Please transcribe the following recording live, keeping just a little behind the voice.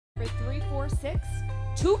For 346,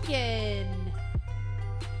 Toucan.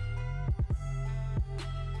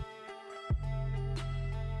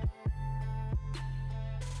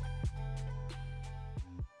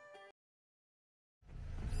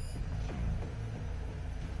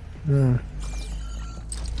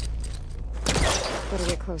 Better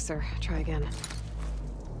get closer. Try again.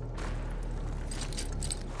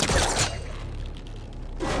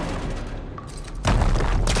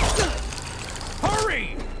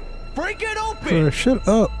 Hurry! Break it open! Shut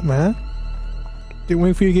up, man. Didn't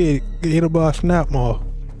wait for you to get hit by a snap maul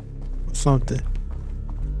or something.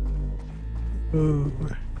 Oh.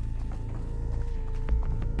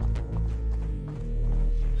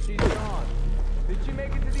 She's gone. Did she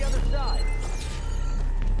make it to the other side?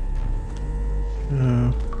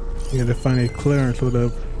 You gotta find a clearance or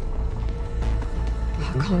whatever.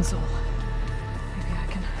 Console. Maybe I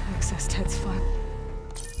can access Ted's file.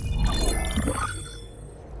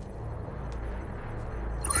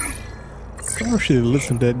 I should have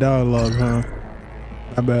listened to that dialogue, huh?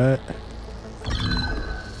 My bad.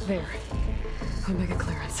 There. Omega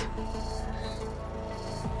clearance.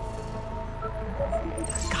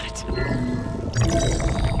 Got it.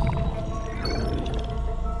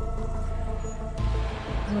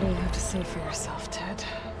 What do you have to say for yourself, Ted?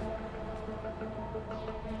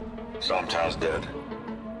 Somto's dead,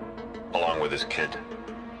 along with his kid.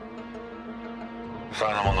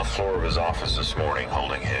 Found him on the floor of his office this morning,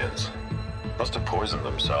 holding hands. Must have poisoned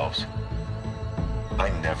themselves. I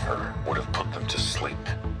never would have put them to sleep.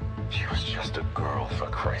 She was just a girl, for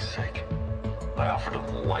Christ's sake. I offered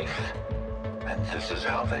them life, and this is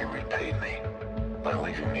how they repaid me, by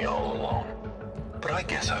leaving me all alone. But I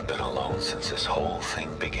guess I've been alone since this whole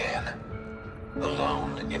thing began.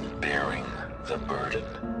 Alone in bearing the burden.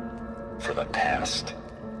 For the past.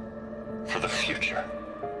 For the future.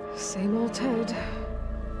 Same old Ted.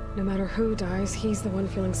 No matter who dies, he's the one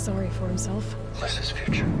feeling sorry for himself. Liz's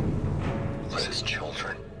future. Liz's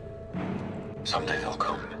children. Someday they'll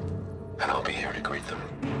come, and I'll be here to greet them.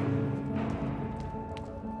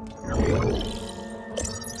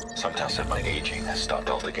 Sometimes said my aging has stopped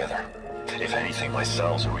altogether. If anything, my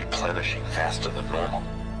cells are replenishing faster than normal.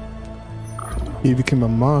 He became a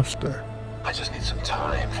monster. I just need some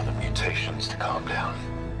time for the mutations to calm down.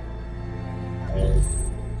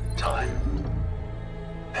 Time.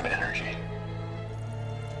 And energy.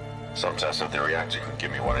 Sometimes if the reactor can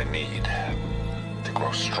give me what I need to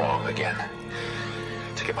grow strong again.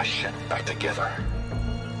 To get my shit back together.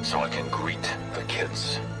 So I can greet the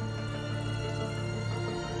kids.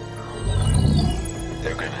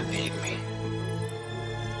 They're gonna need me.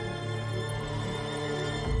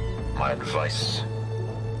 My advice.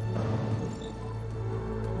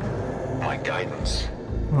 My guidance.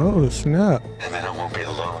 Oh, snap. And then I won't be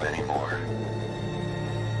alone anymore.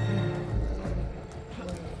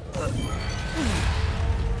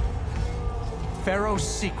 Pharaoh's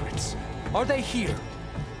secrets. Are they here?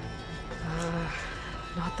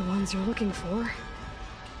 Not the ones you're looking for.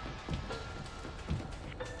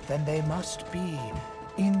 Then they must be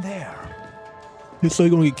in there. You so you're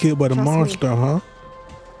gonna get killed by the Trust me. monster, huh?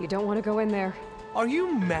 You don't want to go in there. Are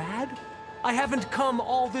you mad? I haven't come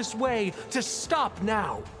all this way to stop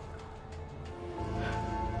now.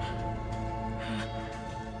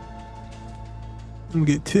 I'm gonna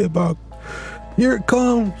get killed by. Here it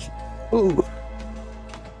comes. Ooh.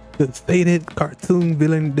 The fated cartoon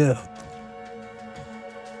villain death.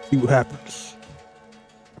 See what happens.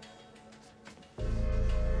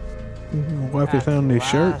 My wife has found this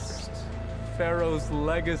shirt. Pharaoh's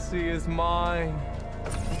legacy is mine.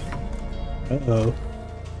 Uh-oh.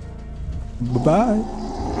 Bye-bye.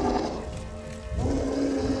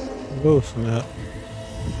 Oh, snap.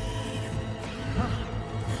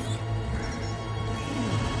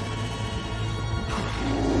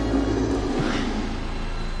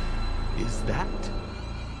 Is that?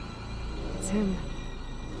 It's him.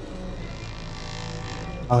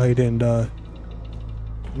 Oh, he didn't die.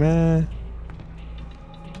 Man.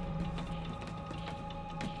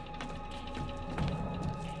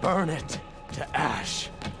 Burn it to ash.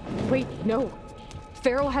 Wait, no.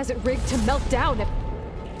 Pharaoh has it rigged to melt down.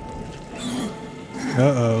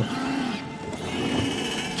 Uh-oh.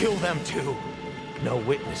 Kill them too. No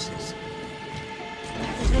witnesses.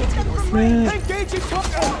 Man. Engaging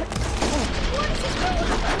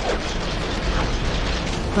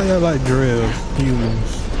How y'all like drill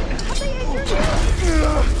humans?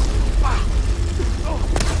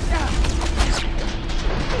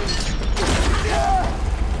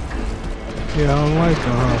 Yeah, I don't like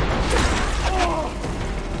them, huh?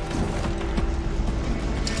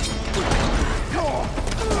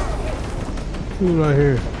 Who's right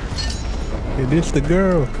here? Is this the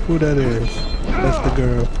girl? Who that is? That's the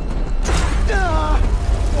girl.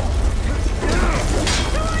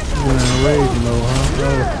 You're in rage mode, huh?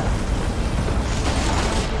 Oh.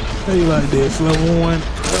 How you like this? Level 1.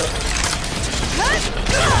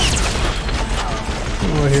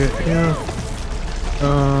 Go ahead, yeah.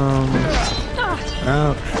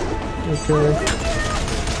 Ouch. Okay.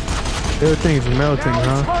 Everything's melting,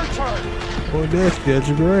 huh? Well,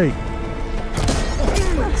 that's great.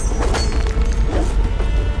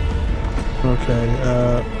 Okay,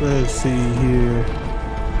 let's see here.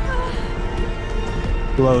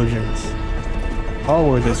 Explosions.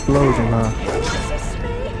 Always explosion, huh?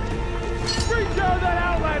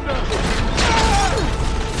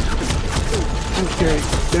 Okay,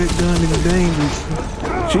 that gun is dangerous.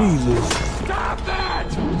 Jesus. Stop that!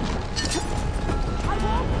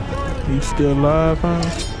 He's still alive, huh?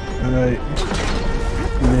 Alright.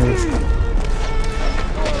 Missed.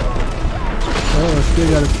 Oh, I still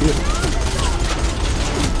gotta kill.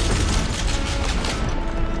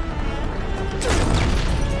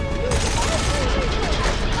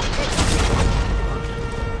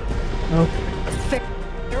 Okay.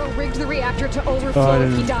 Pharaoh rigged the reactor to overflow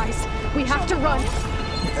if he dies. We have to run.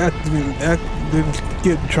 Didn't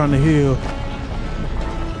skip trying to heal.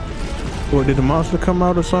 What, did the monster come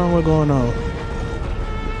out or something? What's going on?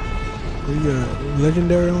 We got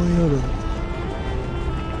legendary on here.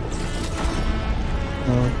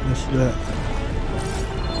 Oh, that's that.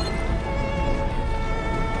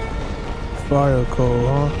 Fire coal,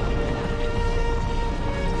 huh?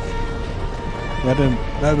 I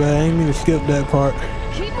ain't mean to skip that part.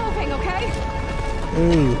 Keep moving, okay?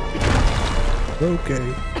 Ooh. Okay.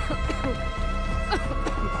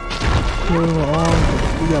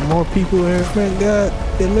 We got more people here. Thank God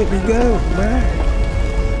they let me go, man.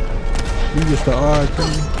 You just the odd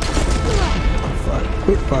thing.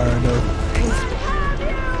 Quick fire though.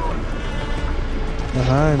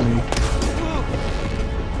 Behind me.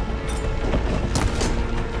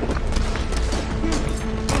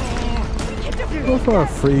 Go for a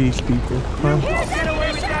freeze, people. Huh?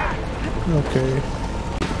 Okay.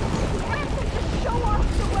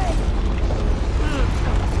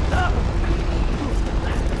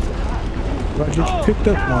 I just picked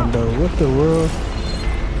up one though. What the world?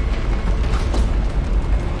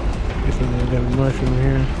 Guess I got a mushroom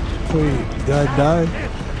here. Wait, guy died?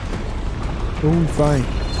 Who we fight?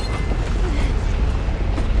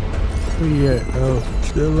 Where you at? Oh,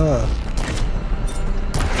 still alive.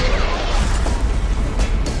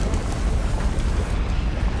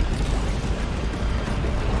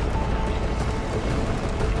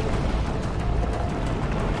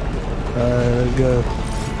 Alright, let's go.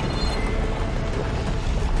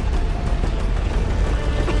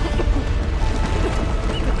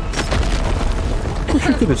 Wish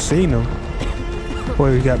you could have seen him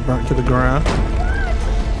before he got burnt to the ground.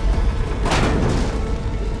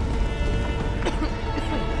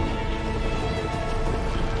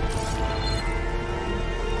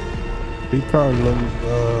 He probably looked,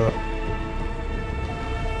 well,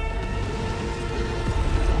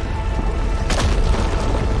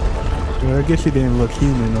 I guess he didn't look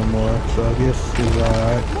human no more, so I guess he's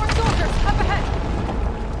alright. More soldiers, up ahead.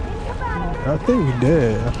 I think we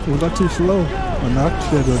did. Was I too slow? Oh, no, I can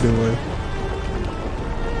still go that way.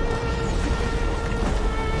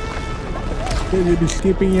 Hey, we be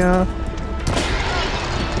skipping y'all.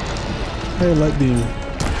 Hey, like these.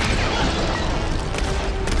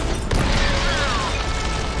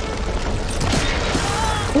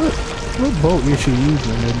 What boat is she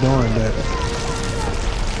using? They're doing that.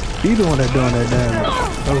 You the one that's doing that damage.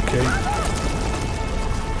 Okay.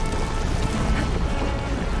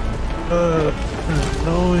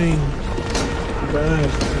 Annoying. Bad.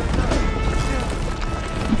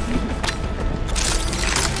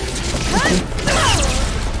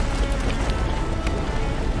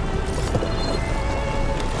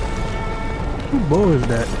 Who bow is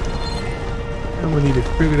that? I'm gonna need to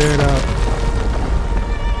figure that out.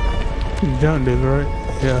 John did, right?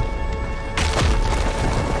 Yeah.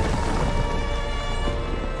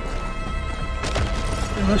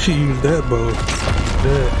 I should use that bow.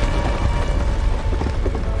 That.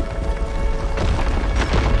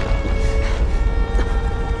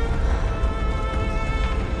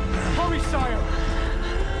 Hurry, sire!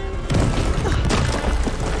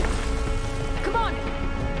 Come on!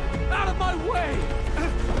 Out of my way!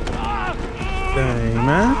 Dang,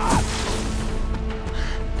 man.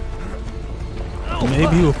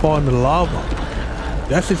 Maybe he will fall into the lava.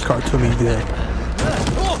 That's his cartoony death.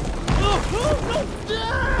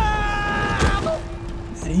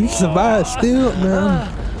 You survived still, man.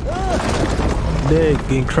 dead,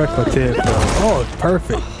 getting crushed by Ted. Oh, it's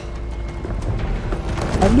perfect.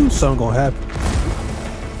 I knew something gonna happen.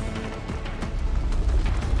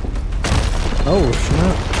 Oh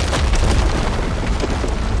snap!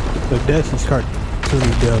 So that's his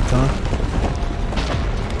cartoony death, huh?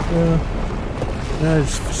 Yeah,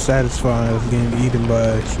 that's satisfying as getting eaten by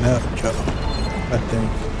a snap jaw, I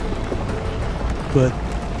think. But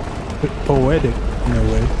poetic in a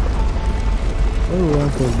way. Where am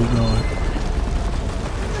I supposed to be going?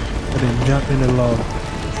 I didn't jump in the lava.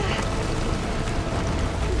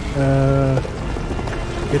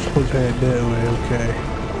 It's supposed to head that way, okay.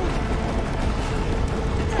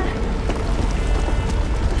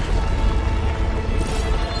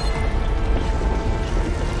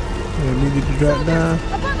 Yeah, needed to drop down.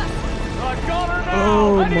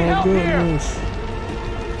 Oh my goodness.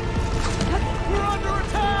 We're under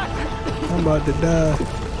attack! I'm about to die.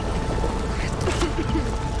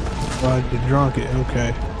 Oh, I just drunk it,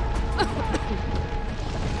 okay.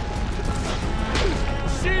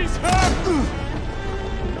 She's hurt!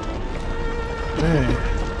 Man.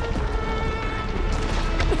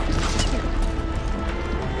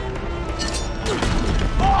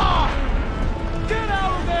 Ah! Get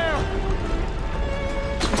out of there!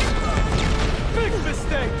 Big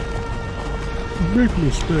mistake! Big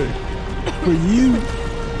mistake. For you.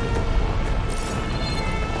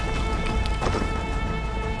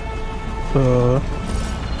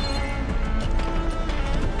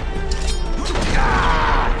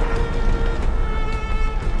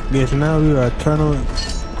 Guess now we are eternal.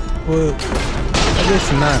 Well, I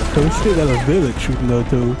guess not, cause we still got a village we can go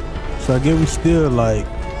to. So I guess we still like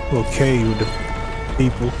okay with the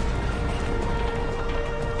people.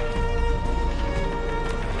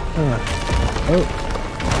 Oh.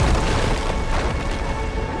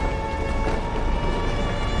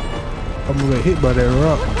 I'm gonna get hit by that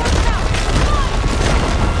rock.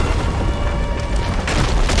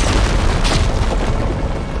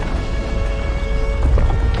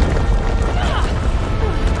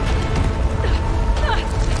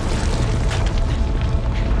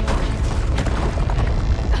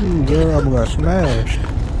 Ooh, girl, I'm gonna smash.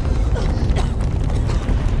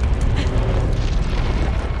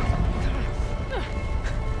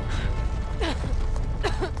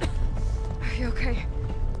 Are you okay?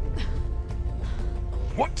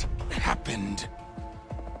 What happened?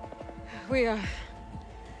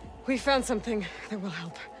 We found something that will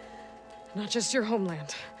help. Not just your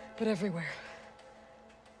homeland, but everywhere.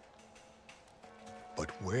 But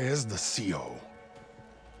where's the CO?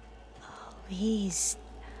 He's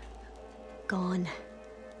gone.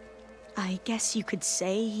 I guess you could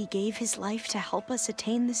say he gave his life to help us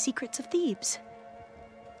attain the secrets of Thebes.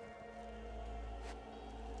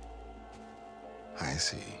 I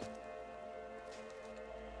see.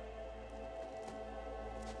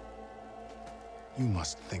 You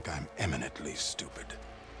must think I'm eminently stupid.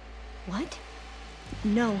 What?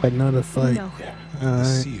 No. Another fight. No.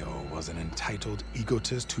 The CO was an entitled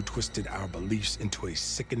egotist who twisted our beliefs into a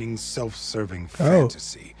sickening, self-serving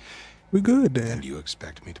fantasy. We good then. And you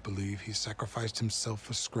expect me to believe he sacrificed himself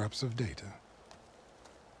for scraps of data?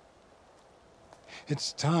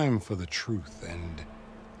 It's time for the truth, and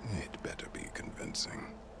it better be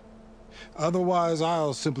convincing. Otherwise,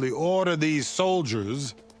 I'll simply order these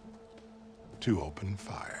soldiers to open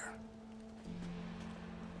fire.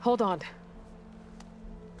 Hold on.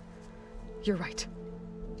 You're right.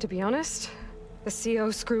 To be honest, the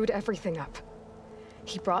CO screwed everything up.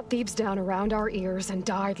 He brought Thebes down around our ears and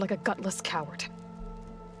died like a gutless coward.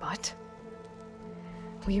 But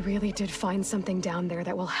we really did find something down there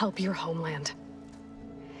that will help your homeland.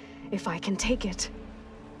 If I can take it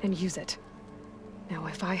and use it. Now,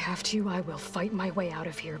 if I have to, I will fight my way out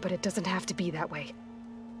of here, but it doesn't have to be that way.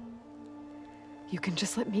 You can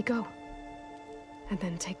just let me go. And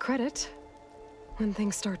then take credit when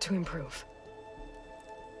things start to improve.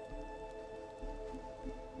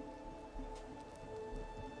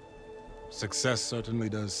 Success certainly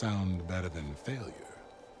does sound better than failure.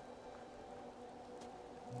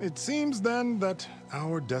 It seems then that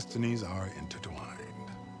our destinies are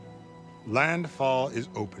intertwined. Landfall is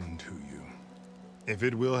open to you. If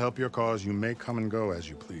it will help your cause, you may come and go as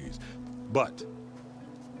you please. But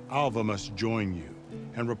Alva must join you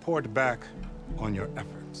and report back on your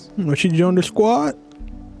efforts. Will she join the squad?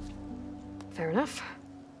 Fair enough.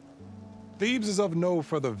 Thebes is of no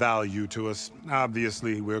further value to us.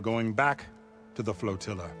 Obviously, we're going back to the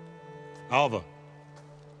flotilla. Alva,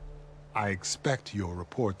 I expect your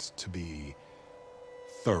reports to be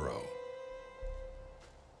thorough.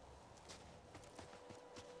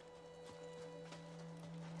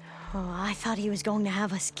 Oh, I thought he was going to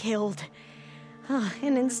have us killed.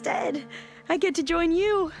 And instead, I get to join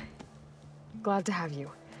you. Glad to have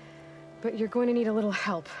you. But you're going to need a little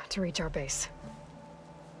help to reach our base.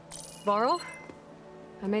 Varl,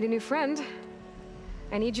 I made a new friend.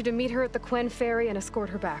 I need you to meet her at the Quen Ferry and escort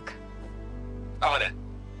her back. On it.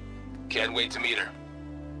 Can't wait to meet her.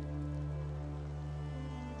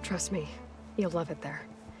 Trust me, you'll love it there.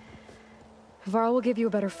 Varl will give you a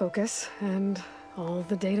better focus, and all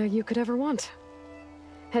the data you could ever want.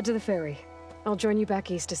 Head to the ferry. I'll join you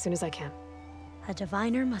back east as soon as I can. A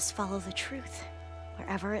diviner must follow the truth,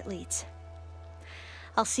 wherever it leads.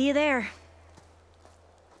 I'll see you there.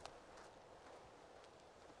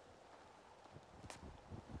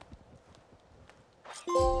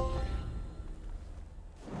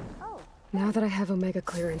 Now that I have Omega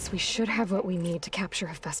clearance, we should have what we need to capture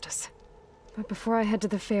Hephaestus. But before I head to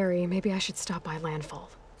the ferry, maybe I should stop by Landfall.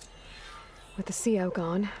 With the CO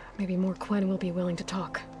gone, maybe more Quen will be willing to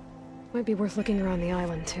talk. Might be worth looking around the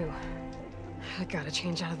island, too. I gotta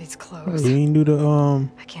change out of these clothes. We can do the,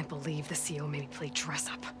 I can't believe the CO made me play dress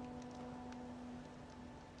up.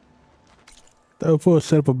 Therefore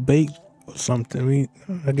set up a bait or something.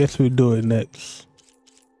 I guess we'll do it next.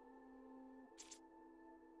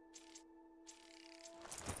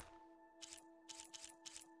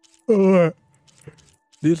 Alright.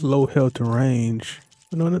 This low health range.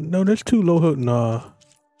 No, that's too low health. Nah.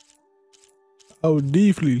 I was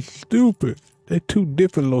deeply stupid. They're two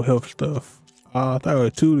different low health stuff. I thought they were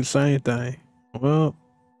two the same thing. Well,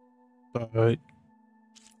 alright.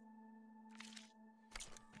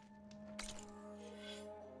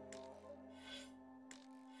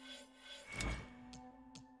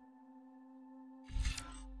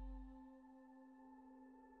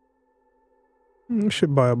 I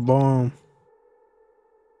should buy a bomb.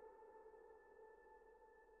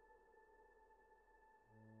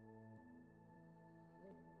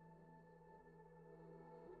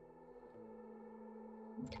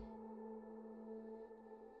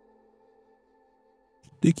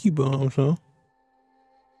 Sticky bombs, huh?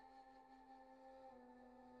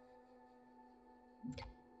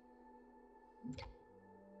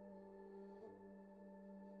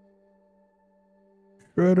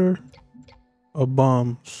 Shredder or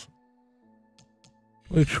bombs?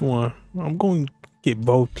 Which one? I'm going to get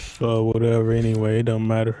both or whatever anyway, it don't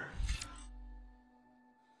matter.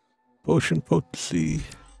 Potion potency.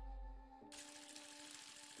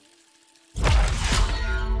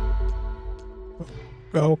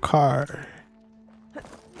 Go card.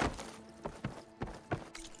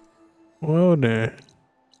 Well then.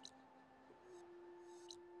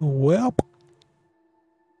 Well,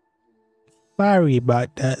 sorry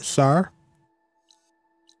about that, sir.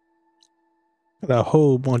 Got a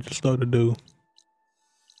whole bunch of stuff to do.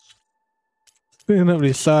 Picking up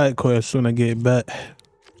these side quests when I get back.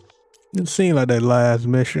 It seemed like that last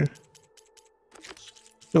mission.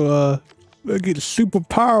 So I get super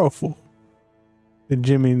powerful. The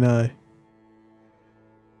Gemini.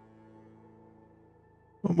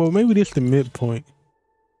 Well, maybe this the midpoint.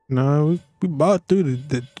 No, we bought through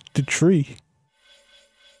the tree.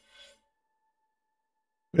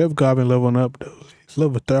 Whatever God been leveling up though. It's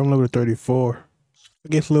level 30, I'm level 34. I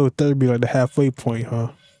guess level 30 be like the halfway point,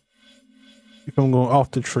 huh? If I'm going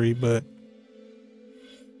off the tree, but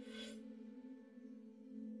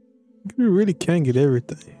you really can't get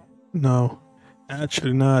everything. No.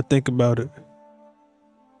 Actually, now I think about it.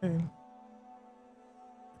 I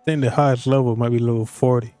think the highest level might be level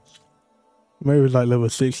 40. Maybe it's like level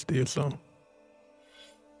 60 or something.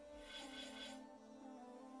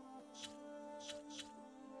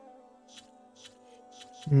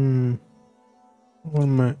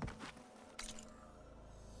 One minute.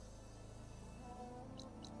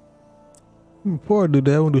 Before I do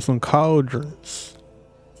that, I want to do some cauldrons.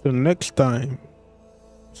 So next time,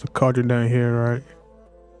 it's a cauldron down here, right?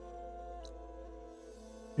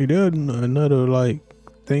 Is there another like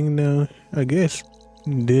thing now? I guess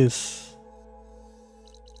this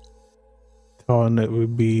that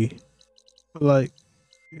would be like,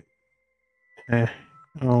 I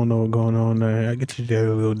don't know what's going on there. I get you there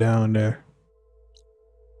a little down there.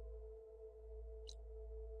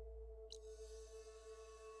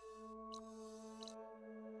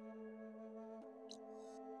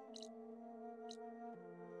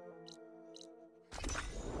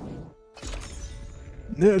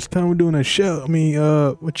 Next time we're doing a show. I mean,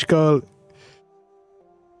 what you call it?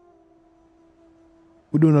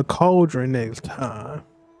 We're doing a cauldron next time.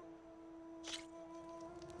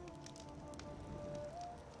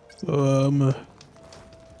 So I'm gonna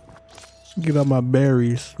get out my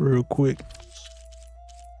berries real quick.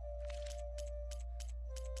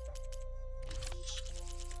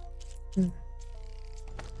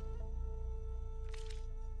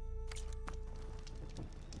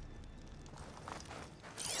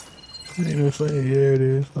 Ain't no saying, yeah, it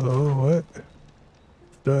is. Oh, what?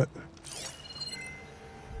 That.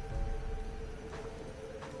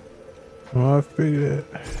 Oh, I figured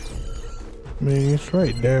that. I mean, it's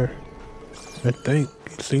right there. I think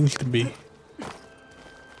it seems to be.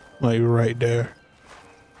 Like right there.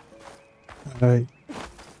 Alright.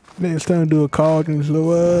 Next time do a call and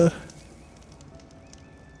so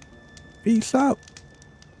peace out.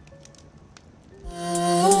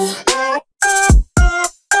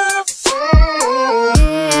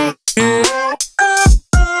 Yeah.